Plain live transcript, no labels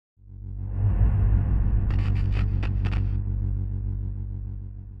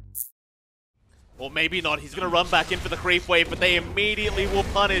Or maybe not. He's going to run back in for the creep wave, but they immediately will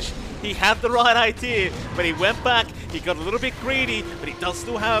punish. He had the right idea, but he went back. He got a little bit greedy, but he does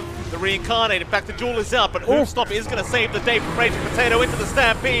still have the reincarnate. In fact, the duel is out, but Hoofstop is going to save the day from Raging Potato into the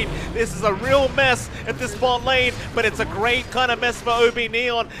Stampede. This is a real mess at this bot lane, but it's a great kind of mess for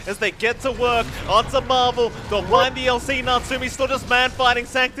OB.Neon as they get to work onto Marvel. They'll find the LC. Natsumi still just man-fighting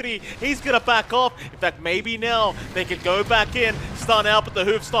Sanctity. He's going to back off. In fact, maybe now they could go back in, stun out, but the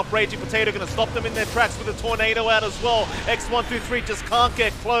Hoofstop Raging Potato going to stop them in their tracks with a tornado out as well. X123 just can't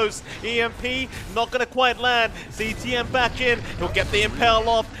get close. EMP not going to quite land. CTM back in. He'll get the impale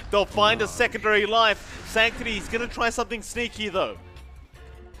off. They'll find a secondary life. Sanctity, he's going to try something sneaky though.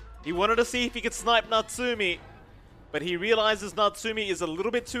 He wanted to see if he could snipe Natsumi, but he realizes Natsumi is a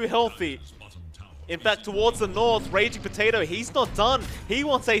little bit too healthy. In fact, towards the north, Raging Potato, he's not done. He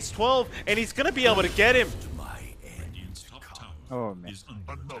wants Ace 12, and he's going to be able to get him. Oh, man.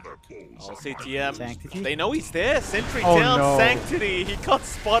 Oh, CTM. Sanctity? They know he's there. Sentry Oh, down, no. Sanctity. He got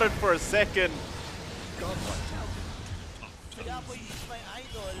spotted for a second.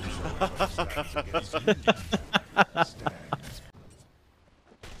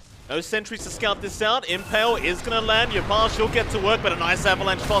 No sentries to scout this out. Impale is going to land. Yopal, she'll get to work, but a nice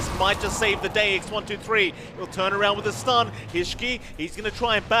avalanche toss might just save the day. X123, he'll turn around with a stun. Hishki, he's going to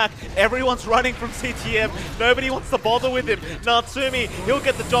try and back. Everyone's running from CTM. Nobody wants to bother with him. Natsumi, he'll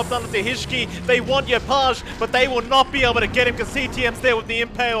get the job done with the Hishki. They want Yopal, but they will not be able to get him because CTM's there with the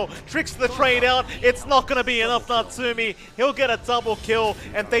Impale. Tricks the trade out. It's not going to be enough, Natsumi. He'll get a double kill,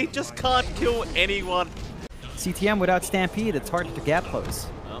 and they just can't kill anyone. CTM without Stampede, it's hard to gap close.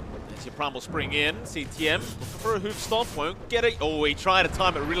 Your Prime will spring in. CTM looking for a Hoofstop, won't get it. Oh, he tried to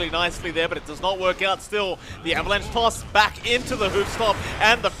time it really nicely there, but it does not work out still. The avalanche toss back into the Hoofstop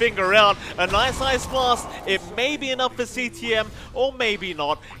and the finger out. A nice ice blast. It may be enough for CTM, or maybe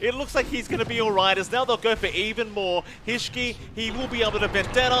not. It looks like he's going to be alright, as now they'll go for even more. Hishki, he will be able to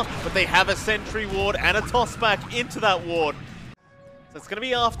Vendetta, but they have a sentry ward and a toss back into that ward. So it's going to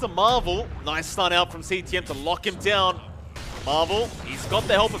be after Marvel. Nice stun out from CTM to lock him down. Marvel, he's got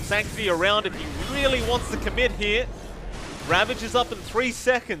the help of Sanctity around if he really wants to commit here. Ravage is up in 3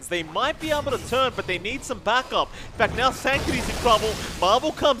 seconds. They might be able to turn, but they need some backup. In fact, now Sanctity's in trouble.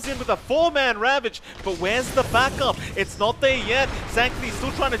 Marvel comes in with a 4-man Ravage, but where's the backup? It's not there yet. Sanctity's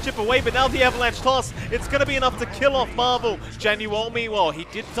still trying to chip away, but now the avalanche toss. It's going to be enough to kill off Marvel. Januel, meanwhile, he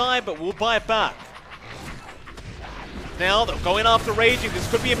did die, but we'll buy it back. Now they're going after Raging.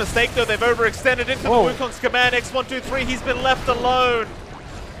 This could be a mistake though. They've overextended into the Wukong's command. X123, he's been left alone.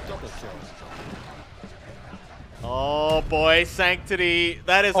 Oh boy, Sanctity.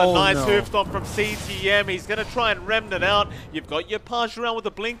 That is a nice Hoofstomp from CTM. He's going to try and remnant out. You've got your Page around with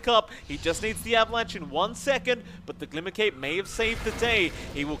the blink up. He just needs the avalanche in 1 second, but the Glimmer Cape may have saved the day.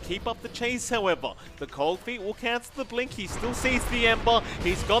 He will keep up the chase, however. The Cold Feet will cancel the blink. He still sees the Ember.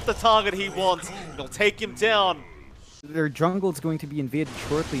 He's got the target he wants. It'll take him down. Their jungle is going to be invaded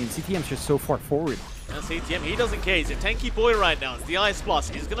shortly, and CTM's just so far forward. Now CTM, he doesn't care. He's a tanky boy right now. It's the Ice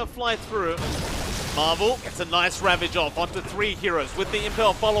Blast. He's going to fly through. Marvel gets a nice Ravage off onto 3 heroes with the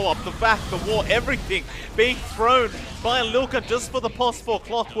Impale follow-up, the back, the wall, everything being thrown by Lilgun just for the possible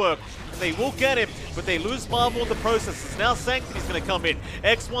clockwork. They will get him, but they lose Marvel in the process. Now Sanctity's going to come in.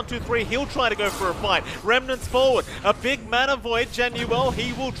 X123, he'll try to go for a fight. Remnants forward. A big mana void. Januel,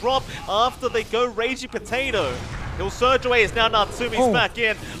 he will drop after they go Raging Potato. He'll surge away as now Natsumi's back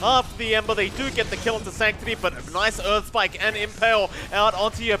in. After the Ember, they do get the kill into Sanctity, but a nice Earth Spike and Impale out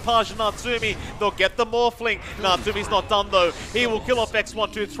onto Yopaj and Natsumi. They'll get the Morphling. Natsumi's not done though. He will kill off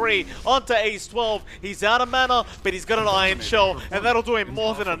X123 onto Ace 12. He's out of mana, but he's got an Iron Shell, and that'll do him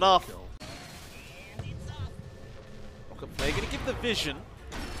more than enough. They're going to give the vision.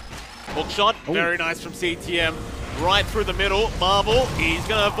 Hook shot, very nice from CTM. Right through the middle. Marvel, he's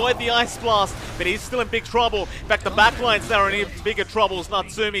going to avoid the Ice Blast, but he's still in big trouble. In fact, the backline's now in even bigger troubles.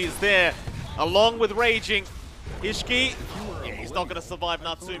 Natsumi is there, along with Raging. Hishki, yeah, he's not going to survive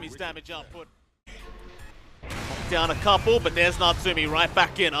Natsumi's damage output. Down a couple, but there's Natsumi right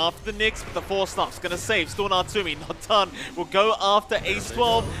back in after the Nyx, but the 4-stop's going to save. Still Natsumi, not done. We'll go after Ace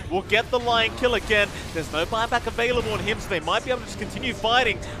 12. We'll get the Lion Kill again. There's no buyback available on him, so they might be able to just continue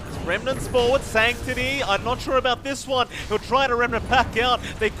fighting. Remnants forward, Sanctity, I'm not sure about this one. He'll try to Remnant back out.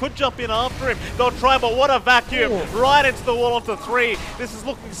 They could jump in after him. They'll try, but what a vacuum. Right into the wall onto 3. This is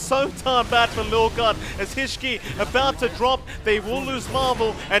looking so darn bad for Lilgun as Hishki about to drop. They will lose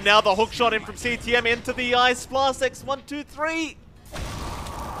Marvel, and now the hook shot in from CTM into the Ice Blast. X123.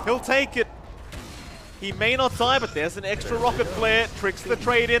 He'll take it. He may not die, but there's an extra rocket flare. Tricks the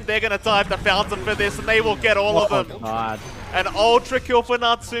trade in. They're going to dive the fountain for this, and they will get all of them. God. An ultra kill for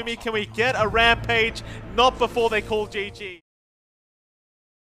Natsumi. Can we get a rampage? Not before they call GG.